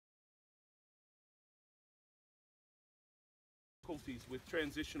difficulties with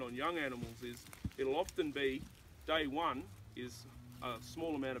transition on young animals is it'll often be day one is a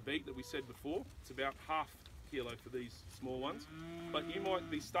small amount of beet that we said before. It's about half kilo for these small ones, but you might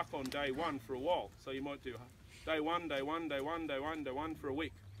be stuck on day one for a while. So you might do day one, day one, day one, day one, day one for a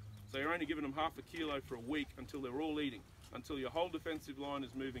week. So you're only giving them half a kilo for a week until they're all eating, until your whole defensive line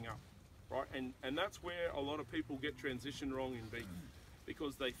is moving up, right? And that's where a lot of people get transition wrong in beef,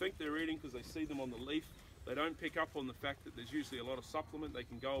 because they think they're eating because they see them on the leaf. They don't pick up on the fact that there's usually a lot of supplement. They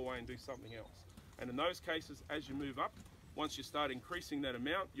can go away and do something else. And in those cases, as you move up, once you start increasing that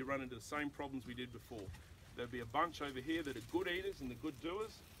amount, you run into the same problems we did before. There'll be a bunch over here that are good eaters and the good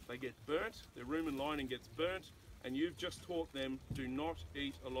doers. They get burnt, their rumen lining gets burnt, and you've just taught them do not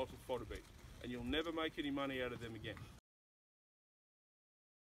eat a lot of fodder beet, and you'll never make any money out of them again.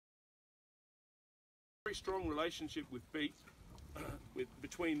 Very strong relationship with beet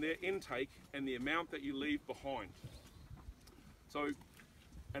between their intake and the amount that you leave behind. So,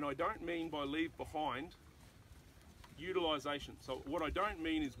 and I don't mean by leave behind utilisation. So what I don't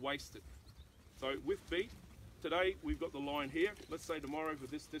mean is wasted. So with beet, today we've got the line here. Let's say tomorrow for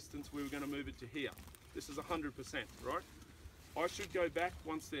this distance we were going to move it to here. This is 100%, right? I should go back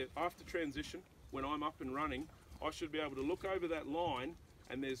once they're after transition, when I'm up and running, I should be able to look over that line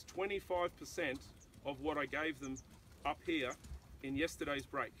and there's 25% of what I gave them up here in yesterday's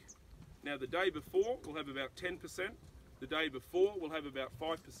break. Now the day before we'll have about 10%, the day before we'll have about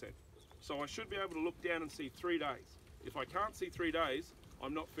 5%. So I should be able to look down and see 3 days. If I can't see 3 days,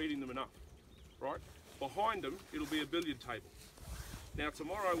 I'm not feeding them enough, right? Behind them, it'll be a billiard table. Now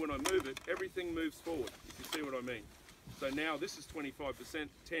tomorrow when I move it, everything moves forward, if you see what I mean. So now this is 25%,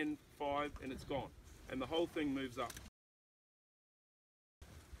 10, 5, and it's gone. And the whole thing moves up.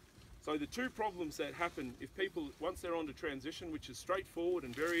 So the two problems that happen if people, once they're on to transition, which is straightforward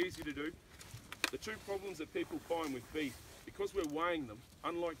and very easy to do, the two problems that people find with beef, because we're weighing them,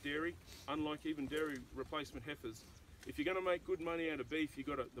 unlike dairy, unlike even dairy replacement heifers, if you're going to make good money out of beef, you've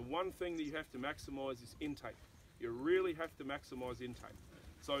got to, the one thing that you have to maximise is intake. You really have to maximise intake.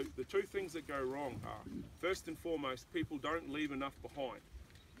 So the two things that go wrong are, first and foremost, people don't leave enough behind.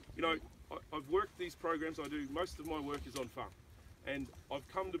 You know, I've worked these programs, most of my work is on farm. And I've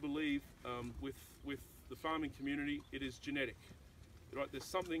come to believe with the farming community, it is genetic. Right? There's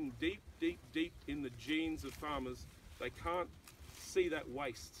something deep, deep, deep in the genes of farmers. They can't see that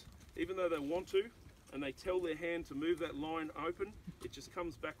waste. Even though they want to, and they tell their hand to move that line open, it just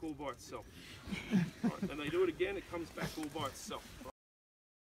comes back all by itself. Right? And they do it again, it comes back all by itself. Right?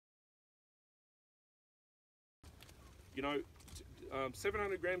 You know,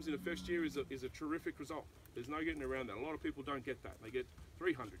 700 grams in the first year is a terrific result. There's no getting around that. A lot of people don't get that. They get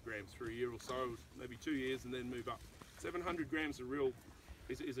 300 grams for a year or so, maybe 2 years, and then move up. 700 grams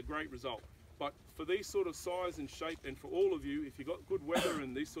is a great result. But for these sort of size and shape, and for all of you, if you've got good weather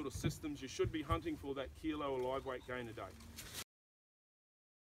and these sort of systems, you should be hunting for that kilo of live weight gain a day.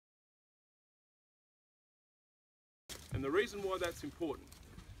 And the reason why that's important,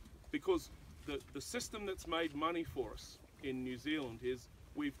 because the system that's made money for us in New Zealand is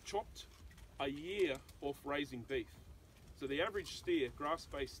we've chopped a year off raising beef. So the average steer,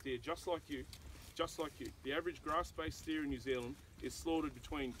 grass-based steer, just like you, the average grass-based steer in New Zealand is slaughtered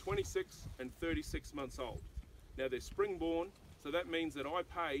between 26 and 36 months old. Now they're spring-born, so that means that I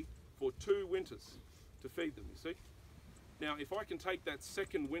pay for 2 winters to feed them, you see. Now if I can take that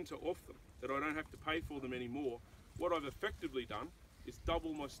second winter off them, that I don't have to pay for them anymore, what I've effectively done is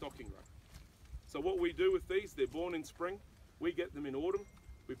double my stocking rate. So what we do with these, they're born in spring, we get them in autumn,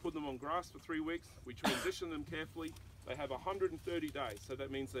 we put them on grass for 3 weeks, we transition them carefully, they have 130 days, so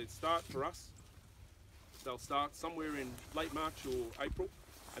that means they start for us, they'll start somewhere in late March or April,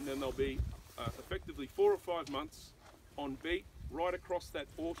 and then they'll be effectively 4 or 5 months on beet right across that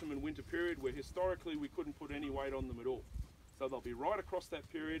autumn and winter period where historically we couldn't put any weight on them at all. So they'll be right across that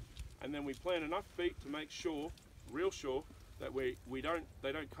period, and then we plant enough beet to make sure, real sure, that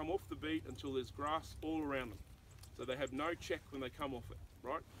they don't come off the beet until there's grass all around them. So they have no check when they come off it,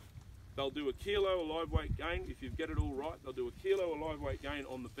 right? They'll do a kilo of live weight gain. If you get it all right, they'll do a kilo of live weight gain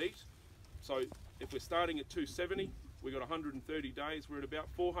on the beet. So if we're starting at 270, we've got 130 days, we're at about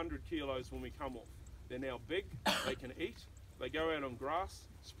 400 kilos when we come off. They're now big, they can eat, they go out on grass.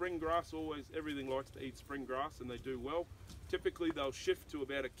 Spring grass, always, everything likes to eat spring grass, and they do well. Typically they'll shift to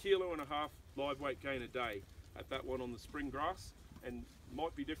about 1.5 kilos live weight gain a day at that one on the spring grass, and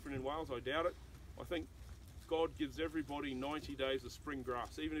might be different in Wales, I doubt it. I think God gives everybody 90 days of spring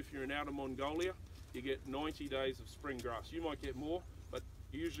grass. Even if you're in outer Mongolia, you get 90 days of spring grass. You might get more, but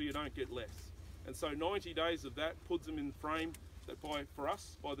usually you don't get less. And so 90 days of that puts them in the frame that for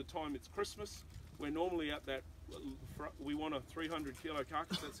us, by the time it's Christmas, we're normally at that, we want a 300 kilo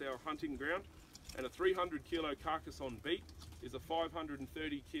carcass, that's our hunting ground, and a 300 kilo carcass on beet is a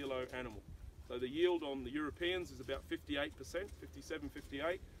 530 kilo animal. So the yield on the Europeans is about 58%, 57,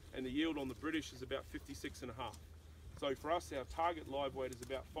 58, and the yield on the British is about 56.5. So for us, our target live weight is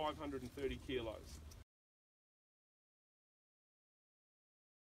about 530 kilos.